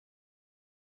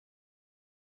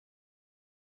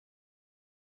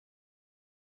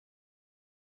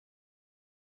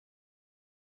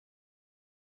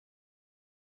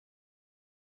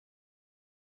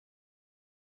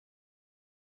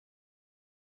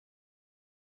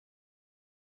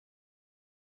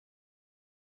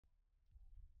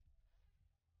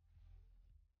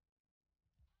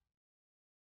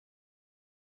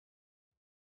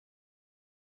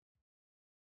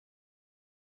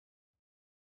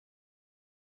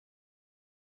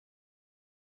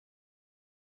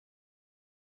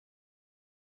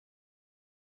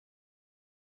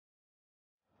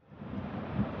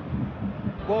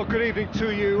Well, good evening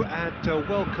to you and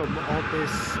welcome on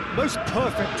this most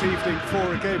perfect evening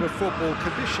for a game of football.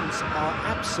 Conditions are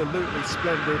absolutely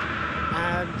splendid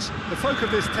and the folk of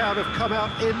this town have come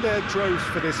out in their droves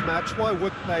for this match. Why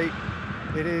wouldn't they?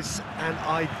 It is an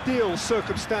ideal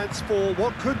circumstance for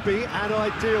what could be an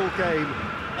ideal game.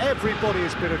 Everybody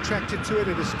has been attracted to it.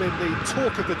 It has been the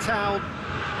talk of the town,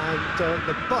 and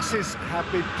the buses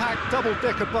have been packed,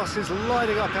 double-decker buses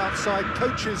lining up outside.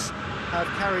 Coaches have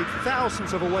carried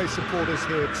thousands of away supporters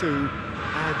here too,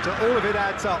 and all of it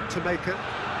adds up to make a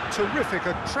terrific,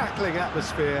 a crackling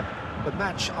atmosphere. The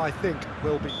match, I think,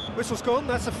 will be... Whistle's gone,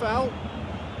 that's a foul.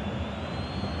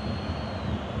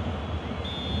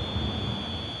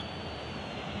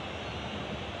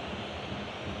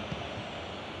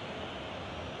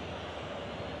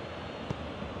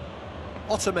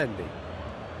 Otamendi.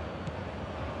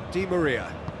 Di Maria.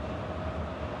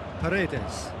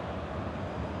 Paredes.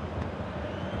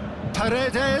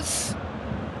 Paredes!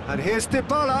 And here's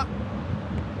Dybala.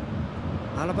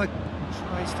 Alaba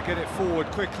tries to get it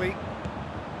forward quickly.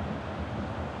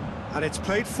 And it's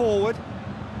played forward.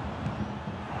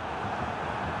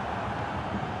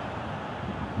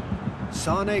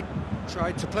 Sane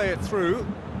tried to play it through.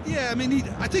 Yeah, I mean,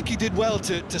 I think he did well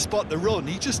to spot the run.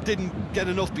 He just didn't get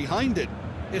enough behind it.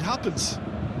 It happens.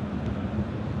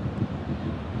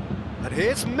 And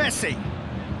here's Messi.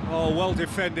 Oh, well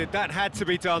defended. That had to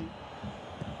be done.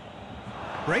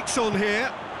 Breaks on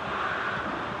here.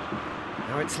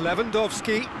 Now it's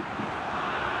Lewandowski.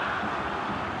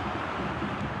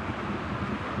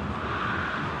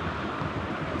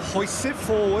 Hoists it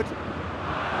forward.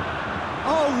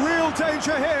 Oh, real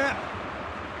danger here.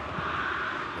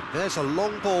 There's a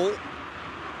long ball.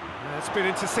 It's been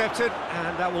intercepted,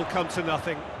 and that will come to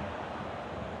nothing.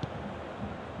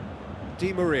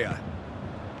 Di Maria.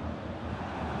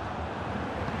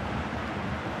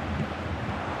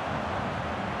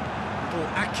 Little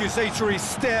accusatory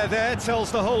stare there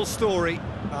tells the whole story.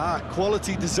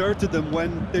 Quality deserted them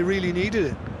when they really needed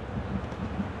it.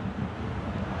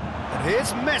 And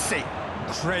here's Messi.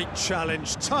 Great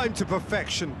challenge, time to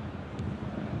perfection.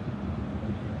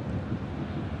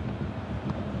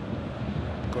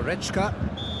 Goretzka.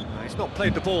 He's not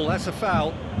played the ball, that's a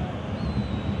foul.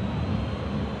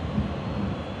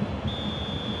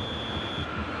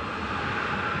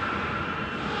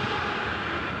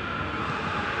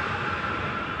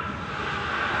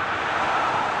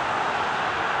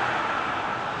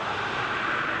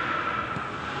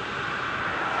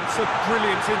 It's a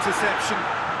brilliant interception.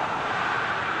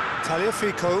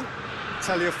 Tagliafico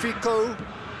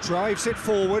drives it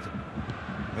forward.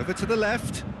 Over to the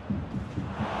left.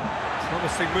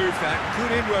 Promising move that,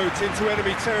 good inroads into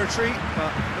enemy territory,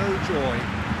 but no joy.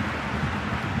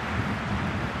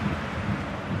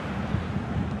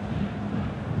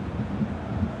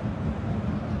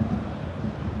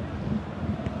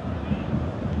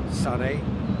 Sane.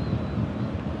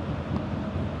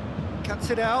 Cuts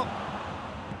it out.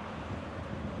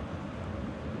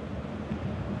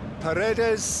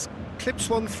 Paredes clips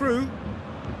one through.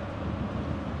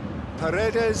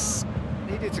 Paredes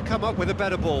needed to come up with a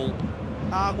better ball.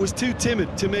 Was too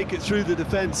timid to make it through the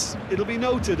defence. It'll be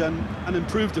noted and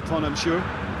improved upon, I'm sure.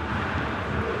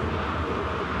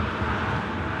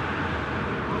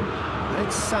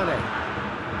 It's Sane.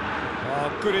 Oh,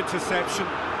 good interception.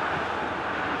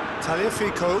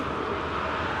 Tagliafico.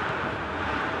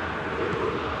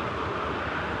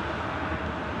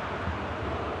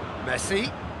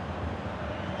 Messi.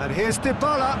 And here's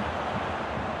Dybala.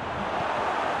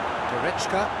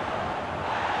 Goretzka.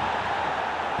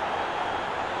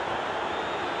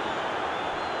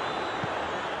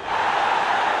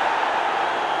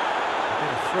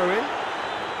 Throw in.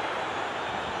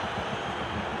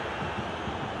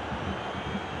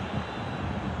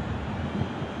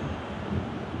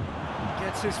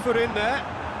 Gets his foot in there.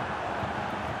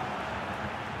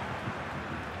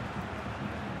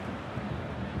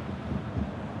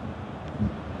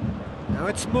 Now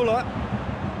it's Muller.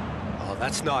 Oh,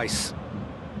 that's nice.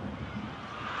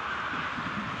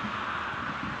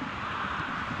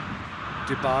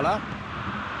 Dybala.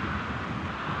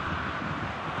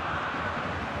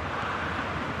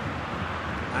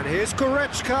 And here's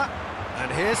Goretzka,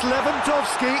 and here's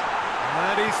Lewandowski,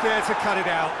 and he's there to cut it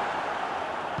out.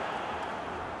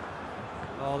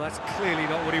 Oh, that's clearly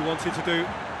not what he wanted to do.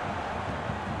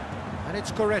 And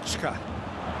it's Goretzka.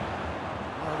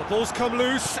 Oh, the ball's come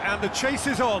loose, and the chase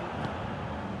is on.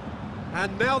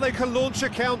 And now they can launch a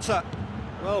counter.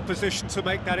 Well positioned to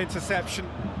make that interception.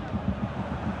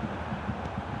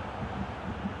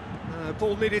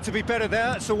 Ball needed to be better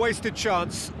there, it's a wasted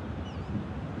chance.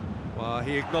 Well,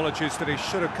 he acknowledges that he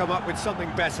should have come up with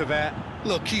something better there.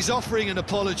 Look, he's offering an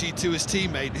apology to his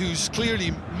teammate, who's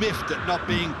clearly miffed at not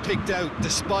being picked out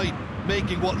despite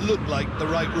making what looked like the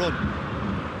right run.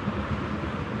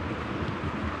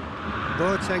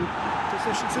 Boateng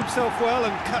positions himself well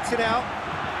and cuts it out.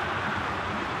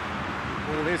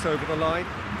 Ball is over the line.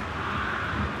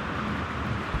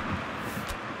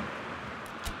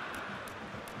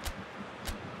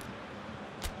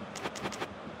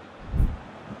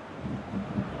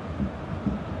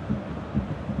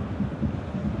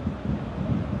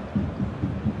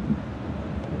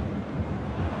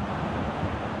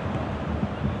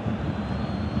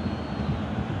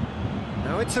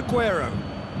 Now it's Aguero.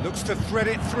 Looks to thread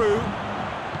it through.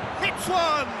 Hits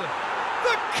one!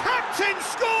 The captain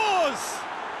scores!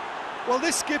 Well,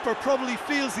 this skipper probably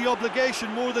feels the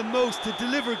obligation more than most to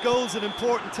deliver goals at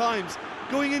important times.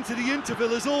 Going into the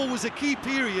interval is always a key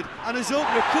period, and his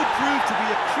opener could prove to be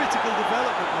a critical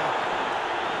development now.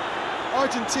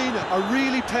 Argentina are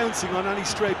really pouncing on any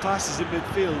stray passes in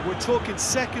midfield. We're talking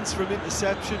seconds from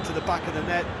interception to the back of the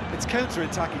net. It's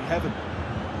counter-attacking heaven.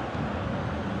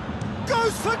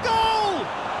 Goes for goal!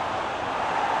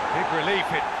 Big relief,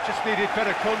 it just needed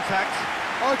better contact.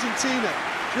 Argentina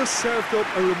just served up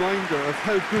a reminder of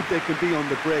how good they can be on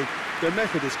the break. Their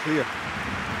method is clear.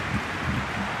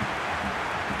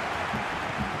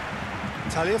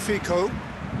 Tagliafico.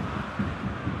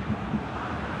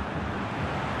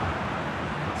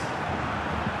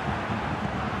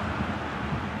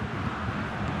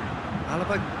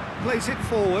 Alaba plays it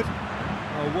forward.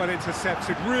 Oh, well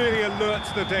intercepted, really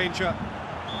alerts the danger.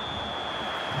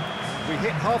 We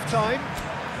hit half-time.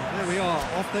 There we are,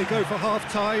 off they go for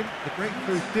half-time. The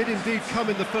breakthrough did indeed come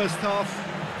in the first half,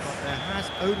 but there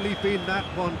has only been that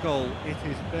one goal. It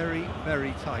is very,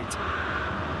 very tight.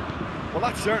 Well,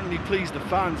 that certainly pleased the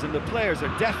fans, and the players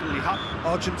are definitely happy.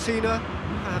 Argentina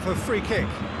have a free kick.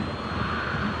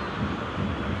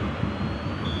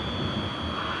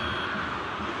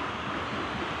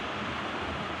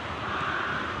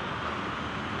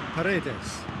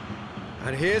 Paredes.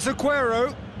 And here's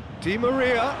Aguero. Di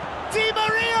Maria. Di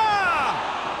Maria!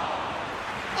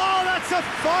 Oh, that's a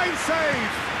fine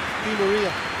save! Di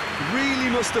Maria really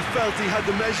must have felt he had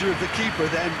the measure of the keeper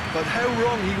then, but how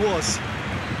wrong he was.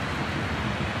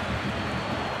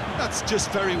 That's just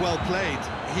very well played.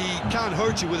 He can't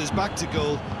hurt you with his back to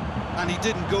goal, and he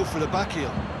didn't go for the back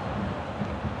heel.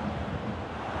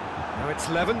 Now it's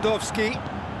Lewandowski.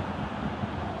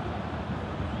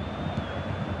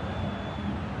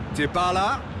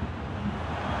 Dybala.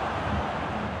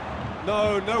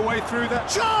 No way through that.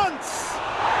 Chance!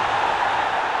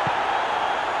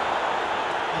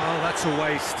 Oh, that's a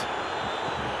waste.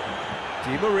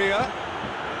 Di Maria.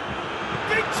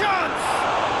 Big chance!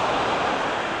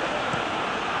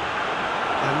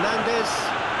 Hernandez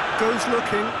goes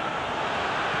looking.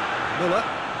 Müller.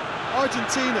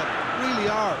 Argentina really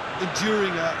are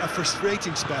enduring a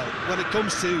frustrating spell when it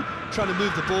comes to trying to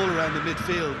move the ball around the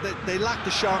midfield. They lack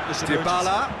the sharpness of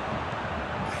Dybala.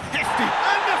 Hefty.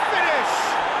 And the finish!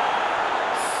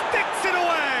 Sticks it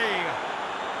away!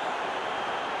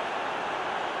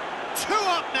 2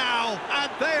 up now,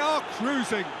 and they are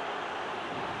cruising.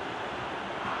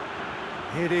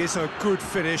 It is a good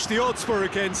finish. The odds were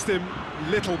against him.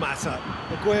 Little matter.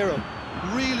 Aguero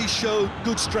really showed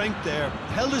good strength there.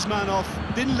 Held his man off,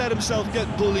 didn't let himself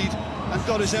get bullied, and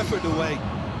got his effort away.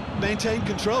 Maintained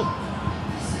control.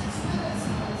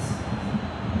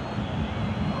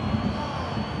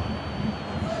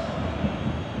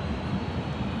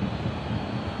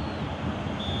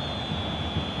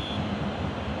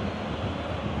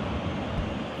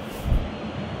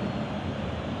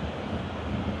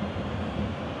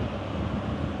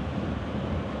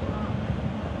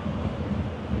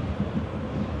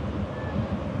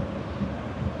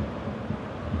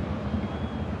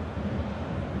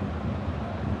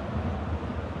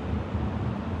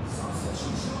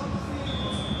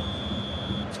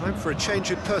 Time for a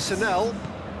change in personnel.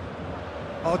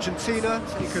 Argentina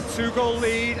take a 2-goal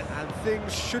lead, and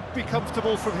things should be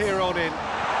comfortable from here on in.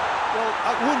 Well,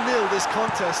 at 1-0, this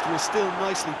contest was still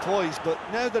nicely poised, but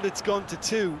now that it's gone to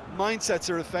 2, mindsets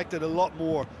are affected a lot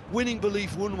more. Winning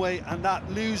belief one way and that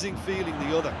losing feeling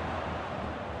the other.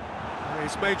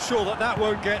 He's made sure that that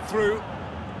won't get through.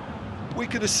 We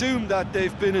can assume that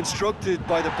they've been instructed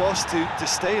by the boss to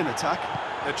stay in attack.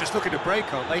 They're just looking to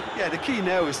break, aren't they? Yeah, the key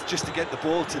now is just to get the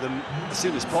ball to them as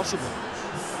soon as possible.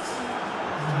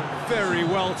 Very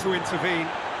well to intervene.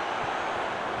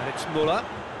 And it's Müller.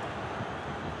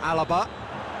 Alaba.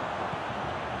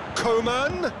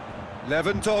 Koeman.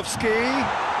 Lewandowski.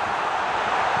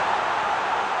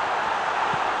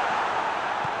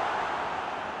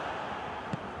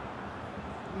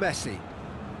 Messi.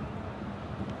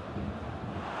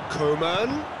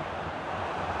 Koeman.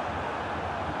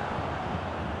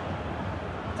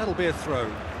 That'll be a throw.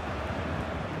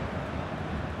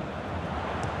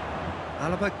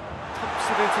 Alaba pumps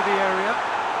it into the area.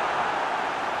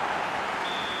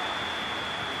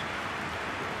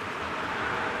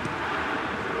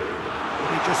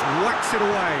 He just whacks it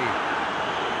away.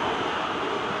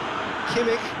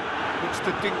 Kimmich looks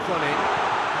to dink one in.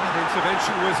 That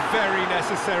intervention was very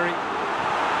necessary.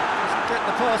 Doesn't get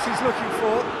the pass he's looking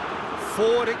for.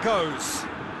 Forward it goes.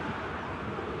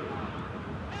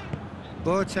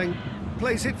 Boateng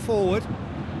plays it forward.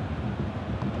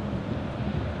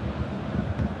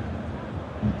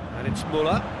 And it's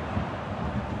Muller.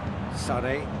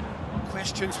 Sané.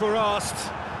 Questions were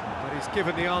asked, but he's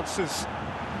given the answers.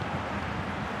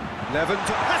 Levent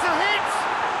has a hit!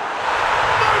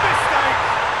 No mistake!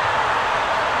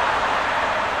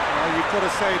 Well, you've got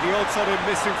to say the odds on him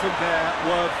missing from there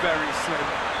were very slim.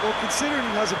 Well, considering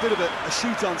he has a bit of a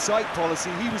shoot-on-sight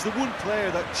policy, he was the one player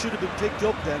that should have been picked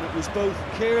up then. It was both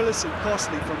careless and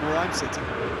costly from where I'm sitting.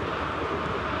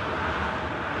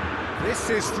 This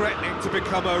is threatening to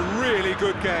become a really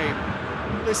good game.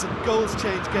 Listen, goals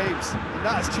change games, and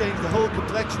that has changed the whole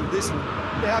complexion of this one.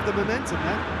 They have the momentum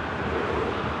now.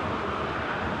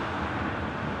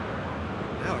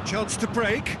 Now a chance to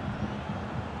break.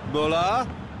 Muller.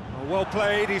 Oh, well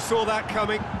played, he saw that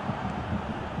coming.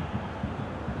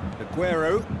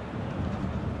 Aguero.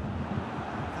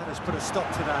 That has put a stop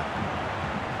to that.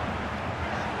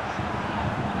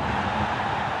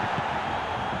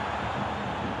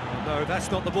 Oh, no, that's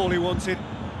not the ball he wanted.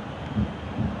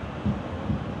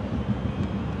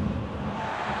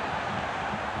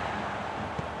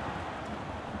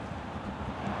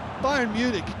 Bayern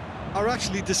Munich are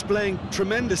actually displaying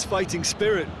tremendous fighting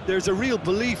spirit. There's a real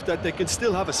belief that they can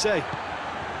still have a say.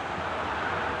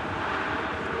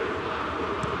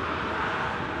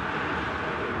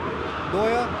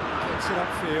 Neuer gets it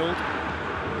upfield.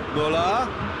 Muller.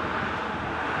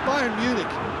 Bayern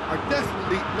Munich are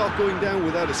definitely not going down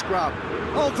without a scrap.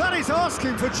 Oh, that is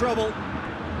asking for trouble.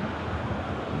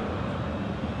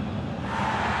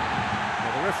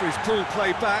 Well, the referee's pulled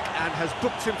play back and has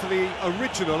booked him for the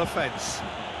original offence.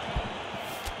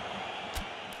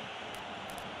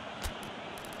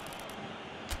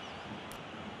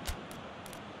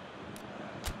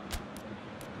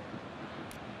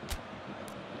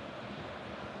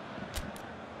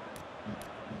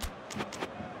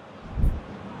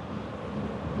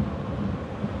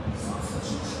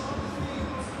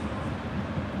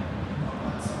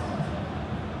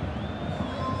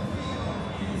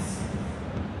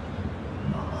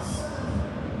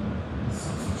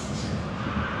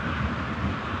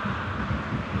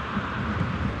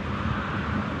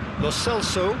 Lo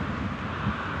Celso.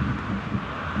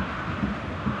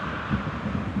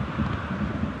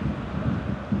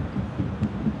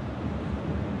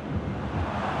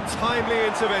 Timely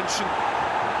intervention.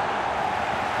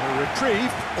 A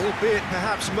reprieve, albeit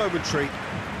perhaps momentary.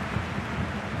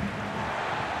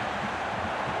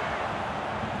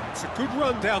 It's a good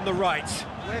run down the right.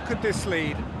 Where could this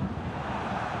lead?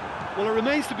 Well, it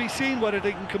remains to be seen whether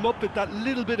they can come up with that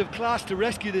little bit of class to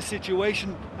rescue this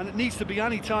situation, and it needs to be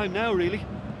any time now, really.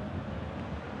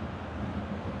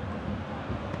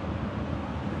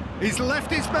 He's left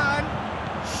his man.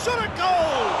 Shot a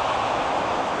goal!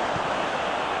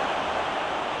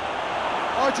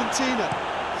 Argentina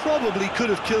probably could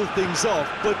have killed things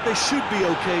off, but they should be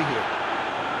okay here.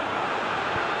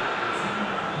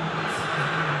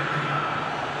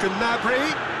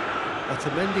 Gnabry.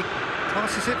 Otamendi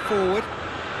passes it forward.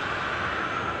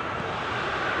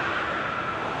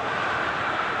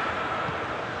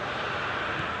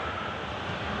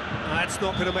 That's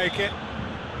not going to make it.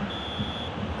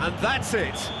 And that's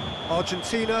it.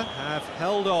 Argentina have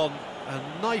held on.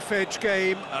 A knife-edge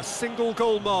game, a single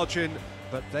goal margin,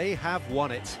 but they have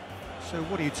won it. So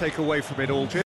what do you take away from it all, Jim?